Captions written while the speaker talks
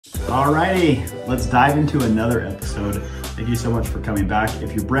Alrighty, let's dive into another episode. Thank you so much for coming back.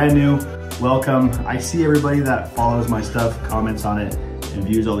 If you're brand new, welcome. I see everybody that follows my stuff, comments on it, and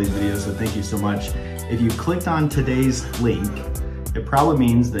views all these videos, so thank you so much. If you clicked on today's link, it probably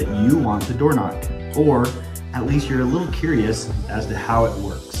means that you want to door knock, or at least you're a little curious as to how it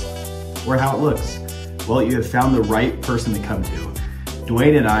works or how it looks. Well, you have found the right person to come to.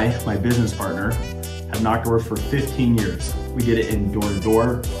 Dwayne and I, my business partner, have knocked doors for 15 years. We did it in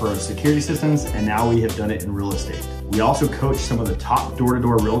door-to-door for security systems, and now we have done it in real estate. We also coach some of the top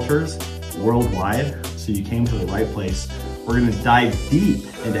door-to-door realtors worldwide, so you came to the right place. We're gonna dive deep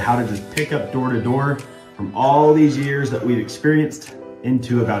into how to just pick up door-to-door from all these years that we've experienced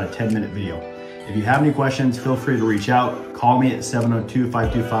into about a 10-minute video. If you have any questions, feel free to reach out. Call me at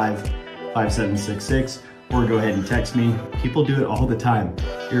 702-525-5766, or go ahead and text me. People do it all the time.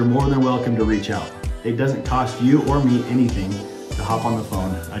 You're more than welcome to reach out. It doesn't cost you or me anything to hop on the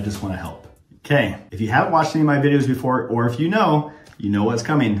phone. I just want to help. Okay, if you haven't watched any of my videos before, or if you know what's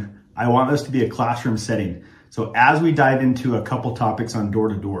coming. I want this to be a classroom setting. So as we dive into a couple topics on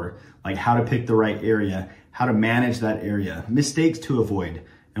door-to-door, like how to pick the right area, how to manage that area, mistakes to avoid,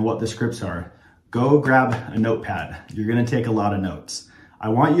 and what the scripts are, go grab a notepad. You're gonna take a lot of notes. I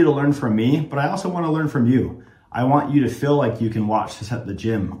want you to learn from me, but I also want to learn from you. I want you to feel like you can watch this at the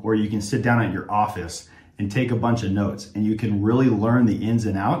gym, or you can sit down at your office and take a bunch of notes, and you can really learn the ins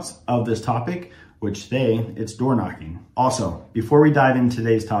and outs of this topic, which today it's door knocking. Also, before we dive into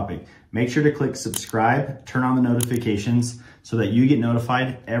today's topic, make sure to click subscribe, turn on the notifications so that you get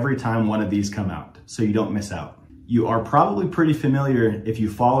notified every time one of these come out, so you don't miss out. You are probably pretty familiar if you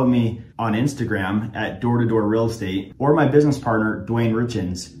follow me on Instagram at Door-to-Door Real Estate, or my business partner, Dwayne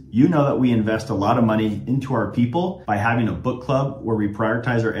Richens. You know that we invest a lot of money into our people by having a book club where we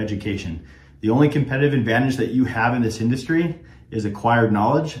prioritize our education. The only competitive advantage that you have in this industry is acquired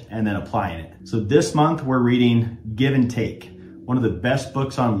knowledge and then applying it. So this month we're reading Give and Take, one of the best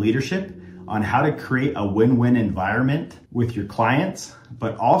books on leadership, on how to create a win-win environment with your clients,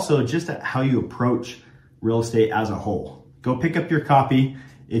 but also just how you approach real estate as a whole. Go pick up your copy.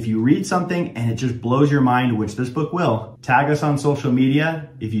 If you read something and it just blows your mind, which this book will, tag us on social media.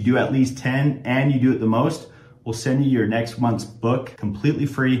 If you do at least 10 and you do it the most, we'll send you your next month's book completely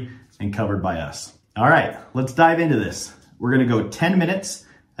free and covered by us. All right, let's dive into this. We're gonna go 10 minutes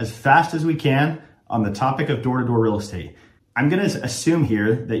as fast as we can on the topic of door-to-door real estate. I'm gonna assume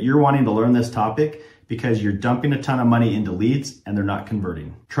here that you're wanting to learn this topic because you're dumping a ton of money into leads and they're not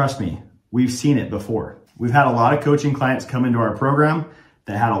converting. Trust me, we've seen it before. We've had a lot of coaching clients come into our program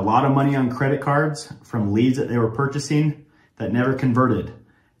that had a lot of money on credit cards from leads that they were purchasing that never converted.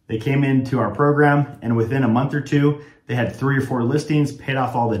 They came into our program and within a month or two, they had 3 or 4 listings, paid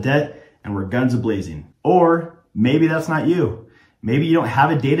off all the debt, and were guns a-blazing. Or maybe that's not you. Maybe you don't have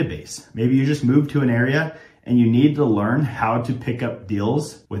a database. Maybe you just moved to an area and you need to learn how to pick up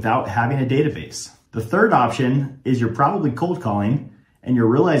deals without having a database. The third option is you're probably cold calling and you're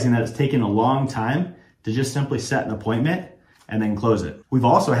realizing that it's taking a long time to just simply set an appointment and then close it. We've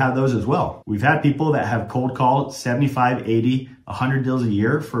also had those as well. We've had people that have cold called 75, 80, 100 deals a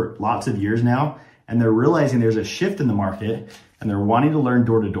year for lots of years now, and they're realizing there's a shift in the market and they're wanting to learn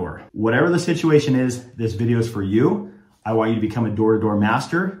door-to-door. Whatever the situation is, this video is for you. I want you to become a door-to-door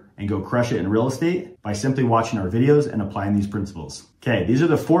master and go crush it in real estate by simply watching our videos and applying these principles. Okay, these are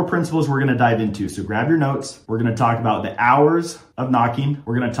the 4 principles we're gonna dive into. So grab your notes. We're gonna talk about the hours of knocking.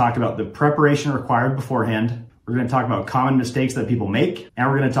 We're gonna talk about the preparation required beforehand. We're gonna talk about common mistakes that people make, and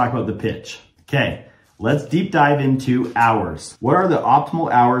we're gonna talk about the pitch. Okay, let's deep dive into hours. What are the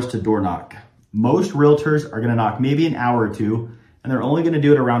optimal hours to door knock? Most realtors are gonna knock maybe an hour or 2, and they're only gonna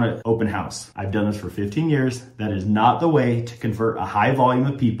do it around an open house. I've done this for 15 years. That is not the way to convert a high volume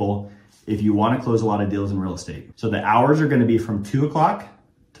of people if you wanna close a lot of deals in real estate. So the hours are gonna be from 2 o'clock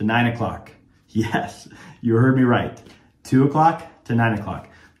to 9 o'clock. Yes, you heard me right. 2 o'clock to 9 o'clock.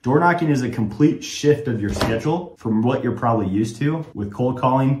 Door knocking is a complete shift of your schedule from what you're probably used to with cold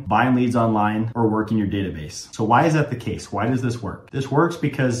calling, buying leads online, or working your database. So why is that the case? Why does this work? This works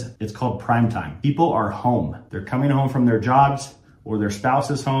because it's called prime time. People are home. They're coming home from their jobs, or their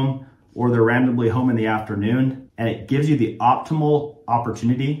spouse is home, or they're randomly home in the afternoon, and it gives you the optimal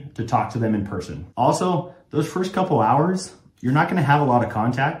opportunity to talk to them in person. Also, those first couple hours, you're not gonna have a lot of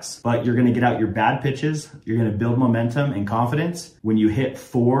contacts, but you're gonna get out your bad pitches. You're gonna build momentum and confidence. When you hit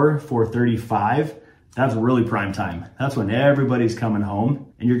 4:35, that's really prime time. That's when everybody's coming home,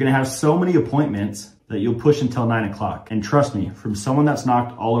 and you're gonna have so many appointments that you'll push until 9 o'clock. And trust me, from someone that's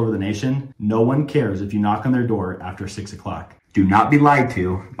knocked all over the nation, no one cares if you knock on their door after 6 o'clock. Do not be lied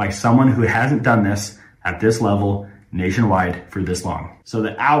to by someone who hasn't done this at this level nationwide for this long. So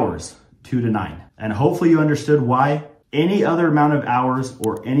the hours, 2 to 9. And hopefully you understood why any other amount of hours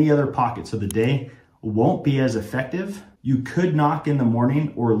or any other pockets of the day won't be as effective. You could knock in the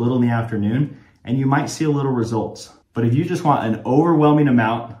morning or a little in the afternoon, and you might see a little results. But if you just want an overwhelming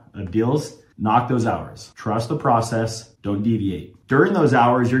amount of deals, knock those hours. Trust the process, don't deviate. During those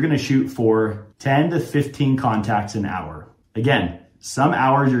hours, you're gonna shoot for 10 to 15 contacts an hour. Again, some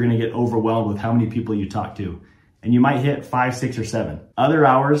hours you're gonna get overwhelmed with how many people you talk to, and you might hit 5, 6, or 7. Other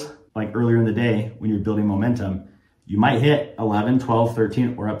hours, like earlier in the day when you're building momentum, you might hit 11, 12,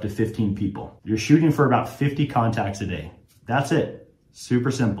 13, or up to 15 people. You're shooting for about 50 contacts a day. That's it.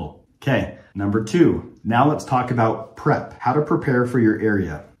 Super simple. Okay, number 2. Now let's talk about prep, how to prepare for your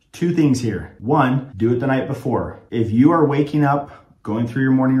area. 2 things here. 1, do it the night before. If you are waking up, going through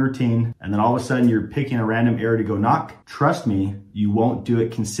your morning routine, and then all of a sudden you're picking a random area to go knock, trust me, you won't do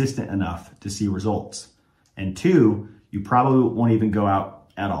it consistent enough to see results. And 2, you probably won't even go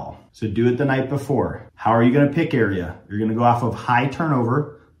out at all. So do it the night before. How are you gonna pick area? You're gonna go off of high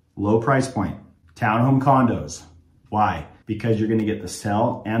turnover, low price point, townhome condos. Why? Because you're gonna get the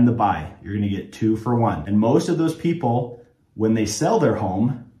sell and the buy. You're gonna get 2 for 1. And most of those people, when they sell their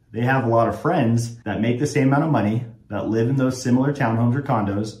home, they have a lot of friends that make the same amount of money, that live in those similar townhomes or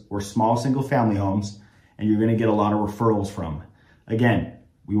condos or small single family homes, and you're gonna get a lot of referrals from. Again,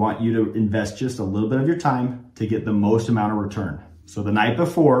 we want you to invest just a little bit of your time to get the most amount of return. So the night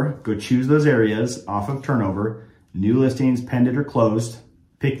before, go choose those areas off of turnover, new listings, pended or closed.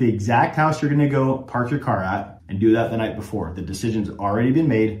 Pick the exact house you're gonna go park your car at and do that the night before. The decision's already been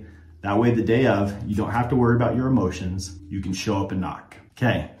made. That way the day of, you don't have to worry about your emotions. You can show up and knock.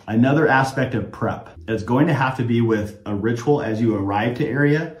 Okay, another aspect of prep is going to have to be with a ritual as you arrive to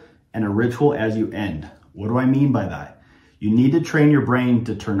area and a ritual as you end. What do I mean by that? You need to train your brain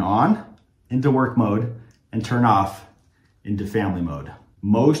to turn on into work mode and turn off into family mode.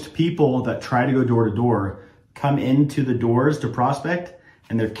 Most people that try to go door to door come into the doors to prospect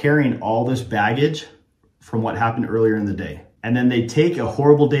and they're carrying all this baggage from what happened earlier in the day. And then they take a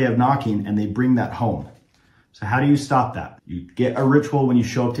horrible day of knocking and they bring that home. So how do you stop that? You get a ritual when you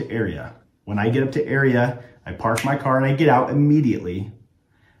show up to area. When I get up to area, I park my car and I get out immediately.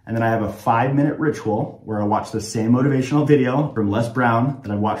 And then I have a 5-minute ritual where I watch the same motivational video from Les Brown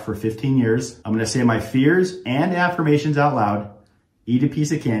that I've watched for 15 years. I'm gonna say my fears and affirmations out loud, eat a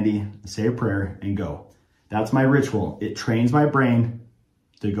piece of candy, say a prayer, and go. That's my ritual. It trains my brain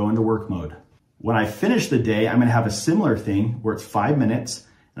to go into work mode. When I finish the day, I'm gonna have a similar thing where it's 5 minutes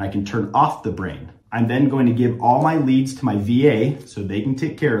and I can turn off the brain. I'm then going to give all my leads to my VA so they can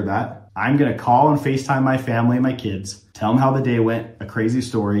take care of that. I'm gonna call and FaceTime my family and my kids, tell them how the day went, a crazy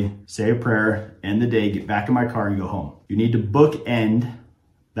story, say a prayer, end the day, get back in my car and go home. You need to bookend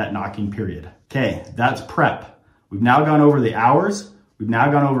that knocking period. Okay, that's prep. We've now gone over the hours. We've now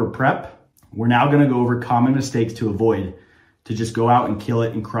gone over prep. We're now gonna go over common mistakes to avoid to just go out and kill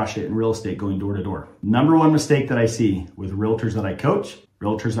it and crush it in real estate going door to door. Number 1 mistake that I see with realtors that I coach,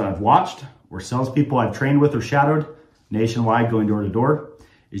 realtors that I've watched, or salespeople I've trained with or shadowed nationwide going door to door,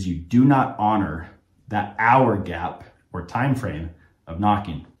 is you do not honor that hour gap or time frame of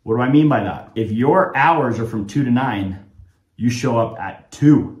knocking. What do I mean by that? If your hours are from 2 to 9, you show up at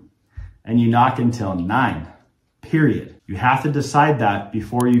 2 and you knock until 9, period. You have to decide that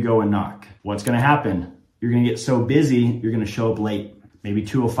before you go and knock. What's gonna happen? You're gonna get so busy, you're gonna show up late, maybe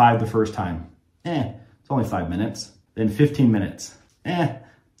 2:05 the first time. It's only 5 minutes. Then 15 minutes.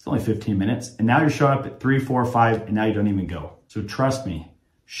 It's only 15 minutes. And now you're showing up at 3, 4, 5, and now you don't even go. So trust me,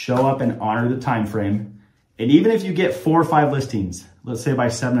 show up and honor the time frame. And even if you get 4 or 5 listings, let's say by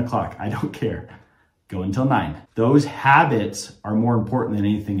 7 o'clock, I don't care. Go until 9. Those habits are more important than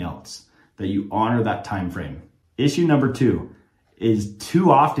anything else, that you honor that time frame. Issue number 2 is too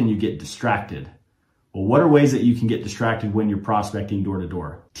often you get distracted. Well, what are ways that you can get distracted when you're prospecting door to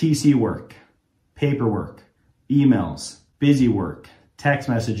door? TC work, paperwork, emails, busy work, text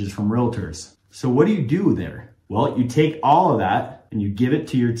messages from realtors. So what do you do there? Well, you take all of that and you give it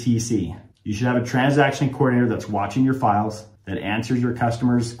to your TC. You should have a transaction coordinator that's watching your files, that answers your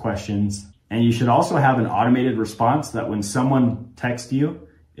customers' questions. And you should also have an automated response that when someone texts you,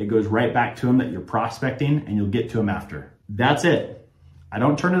 it goes right back to them that you're prospecting and you'll get to them after. That's it. I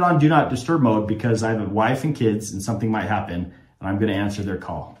don't turn it on do not disturb mode because I have a wife and kids and something might happen and I'm gonna answer their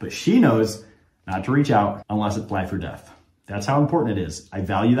call. But she knows not to reach out unless it's life or death. That's how important it is. I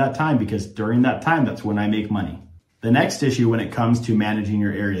value that time because during that time, that's when I make money. The next issue when it comes to managing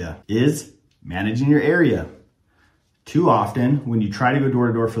your area is managing your area. Too often, when you try to go door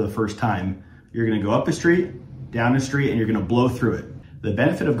to door for the first time, you're gonna go up the street, down the street, and you're gonna blow through it. The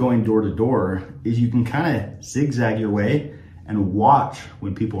benefit of going door to door is you can kind of zigzag your way and watch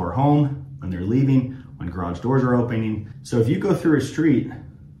when people are home, when they're leaving, when garage doors are opening. So if you go through a street,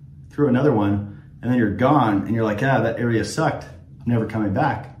 through another one, and then you're gone and you're like, ah, that area sucked, I'm never coming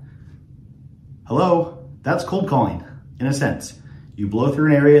back. Hello, that's cold calling in a sense. You blow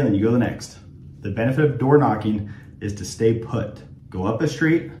through an area and then you go to the next. The benefit of door knocking is to stay put. Go up a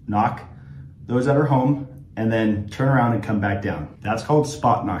street, knock those that are home, and then turn around and come back down. That's called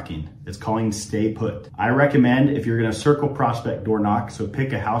spot knocking. It's calling stay put. I recommend if you're gonna circle prospect door knock, so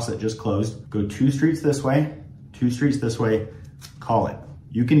pick a house that just closed, go 2 streets this way, 2 streets this way, call it.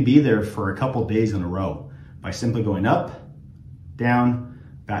 You can be there for a couple days in a row by simply going up, down,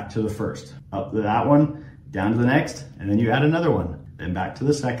 back to the first. Up to that one, down to the next, and then you add another one. Then back to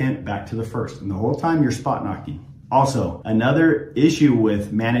the second, back to the first. And the whole time you're spot knocking. Also, another issue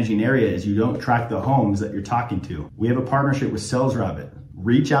with managing area is you don't track the homes that you're talking to. We have a partnership with Sales Rabbit.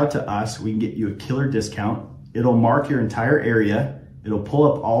 Reach out to us, we can get you a killer discount. It'll mark your entire area. It'll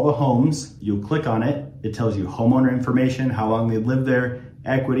pull up all the homes. You'll click on it. It tells you homeowner information, how long they lived there,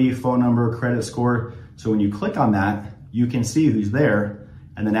 equity, phone number, credit score. So when you click on that, you can see who's there.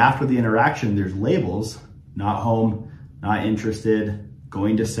 And then after the interaction, there's labels, not home, not interested,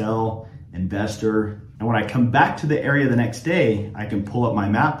 going to sell, investor. And when I come back to the area the next day, I can pull up my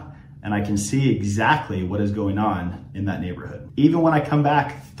map and I can see exactly what is going on in that neighborhood. Even when I come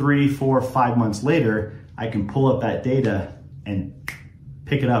back 3, 4, 5 months later, I can pull up that data and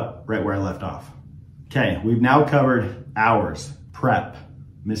pick it up right where I left off. Okay, we've now covered hours, prep,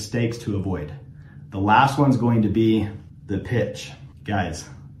 mistakes to avoid. The last one's going to be the pitch. Guys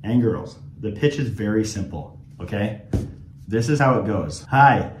and girls, the pitch is very simple, okay? This is how it goes.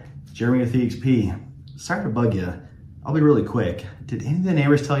 Hi, Jeremy with EXP. Sorry to bug you. I'll be really quick. Did any of the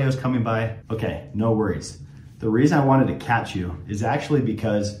neighbors tell you I was coming by? Okay, no worries. The reason I wanted to catch you is actually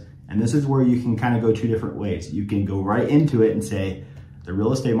because, and this is where you can kind of go 2 different ways. You can go right into it and say, the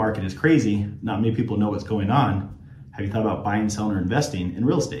real estate market is crazy. Not many people know what's going on. Have you thought about buying, selling, or investing in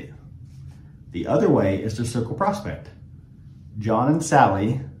real estate? The other way is to circle prospect. John and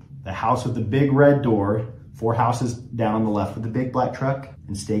Sally, the house with the big red door, 4 houses down on the left with the big black truck,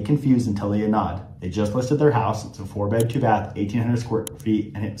 and stay confused until they nod. They just listed their house. It's a 4-bed, 2-bath, 1,800 square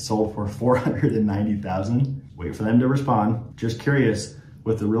feet, and it sold for $490,000. Wait for them to respond. Just curious,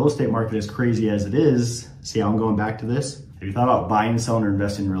 with the real estate market as crazy as it is, see how I'm going back to this? Have you thought about buying, selling, or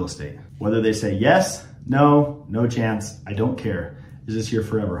investing in real estate? Whether they say yes, no, no chance, I don't care. Is this your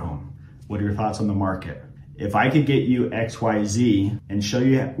forever home? What are your thoughts on the market? If I could get you X, Y, Z and show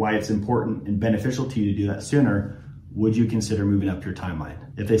you why it's important and beneficial to you to do that sooner, would you consider moving up your timeline?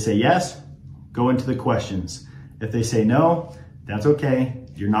 If they say yes, go into the questions. If they say no, that's okay.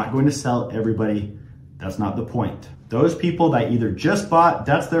 You're not going to sell everybody. That's not the point. Those people that either just bought,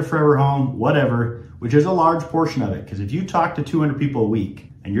 that's their forever home, whatever, which is a large portion of it. Because if you talk to 200 people a week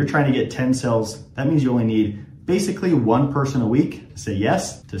and you're trying to get 10 sales, that means you only need basically 1 person a week to say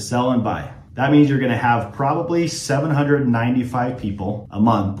yes, to sell and buy. That means you're gonna have probably 795 people a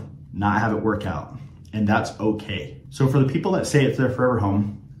month not have it work out, and that's okay. So for the people that say it's their forever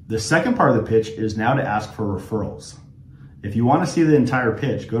home, the second part of the pitch is now to ask for referrals. If you wanna see the entire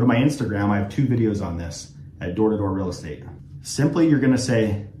pitch, go to my Instagram. I have 2 videos on this at Door to Door Real Estate. Simply, you're gonna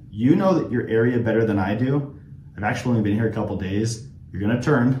say, you know that your area better than I do. I've actually only been here a couple days. You're gonna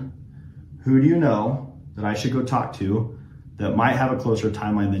turn, who do you know that I should go talk to that might have a closer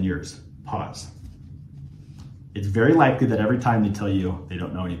timeline than yours? Pause. It's very likely that every time they tell you they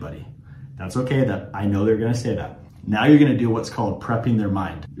don't know anybody. That's okay, that I know they're gonna say that. Now you're gonna do what's called prepping their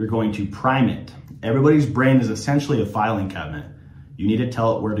mind. You're going to prime it. Everybody's brain is essentially a filing cabinet. You need to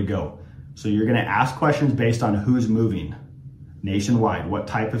tell it where to go. So you're gonna ask questions based on who's moving nationwide, what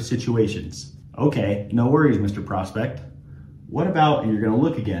type of situations. Okay, no worries, Mr. Prospect. What about, and you're gonna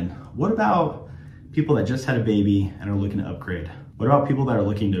look again, what about people that just had a baby and are looking to upgrade? What about people that are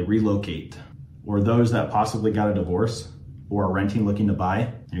looking to relocate? Or those that possibly got a divorce or are renting looking to buy?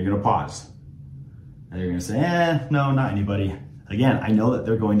 And you're gonna pause. And you're gonna say, no, not anybody. Again, I know that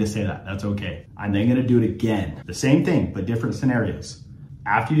they're going to say that, that's okay. I'm then gonna do it again. The same thing, but different scenarios.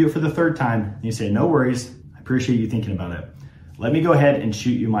 After you do it for the 3rd time, you say, no worries, I appreciate you thinking about it. Let me go ahead and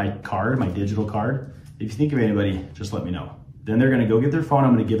shoot you my card, my digital card. If you think of anybody, just let me know. Then they're gonna go get their phone,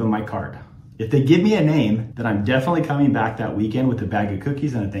 I'm gonna give them my card. If they give me a name, then I'm definitely coming back that weekend with a bag of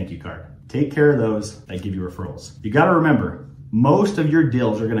cookies and a thank you card. Take care of those that give you referrals. You gotta remember, most of your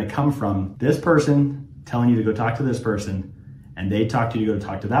deals are gonna come from this person telling you to go talk to this person, and they talk to you to go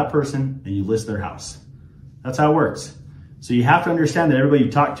talk to that person, and you list their house. That's how it works. So you have to understand that everybody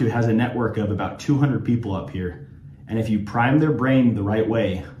you talk to has a network of about 200 people up here, And if you prime their brain the right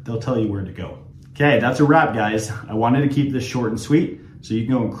way, they'll tell you where to go. Okay, that's a wrap, guys. I wanted to keep this short and sweet so you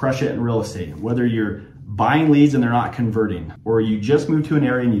can go and crush it in real estate. Whether you're buying leads and they're not converting, or you just moved to an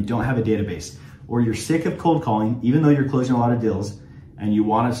area and you don't have a database, or you're sick of cold calling, even though you're closing a lot of deals, and you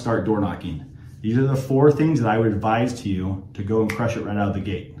want to start door knocking. These are the 4 things that I would advise to you to go and crush it right out of the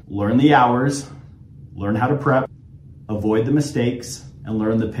gate. Learn the hours, learn how to prep, avoid the mistakes, and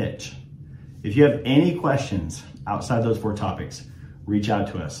learn the pitch. If you have any questions outside those 4 topics, reach out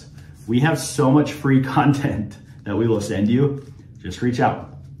to us. We have so much free content that we will send you. Just reach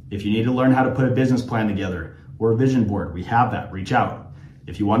out. If you need to learn how to put a business plan together or a vision board, we have that. Reach out.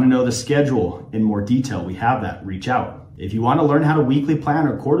 If you want to know the schedule in more detail, we have that. Reach out. If you want to learn how to weekly plan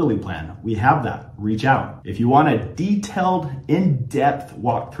or quarterly plan, we have that. Reach out. If you want a detailed, in-depth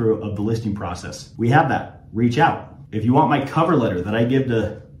walkthrough of the listing process, we have that. Reach out. If you want my cover letter that I give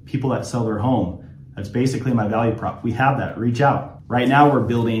to people that sell their home, that's basically my value prop, we have that. Reach out. Right now we're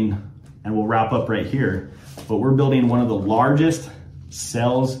building, and we'll wrap up right here, but we're building one of the largest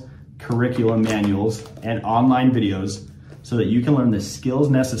sales curriculum manuals and online videos so that you can learn the skills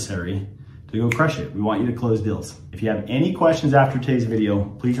necessary to go crush it. We want you to close deals. If you have any questions after today's video,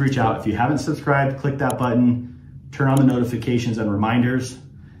 please reach out. If you haven't subscribed, click that button, turn on the notifications and reminders.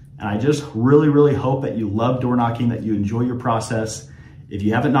 And I just really hope that you love door knocking, that you enjoy your process. If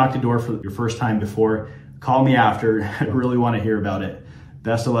you haven't knocked a door for your first time before, call me after. I really want to hear about it.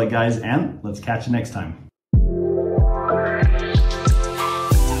 Best of luck, guys, and let's catch you next time.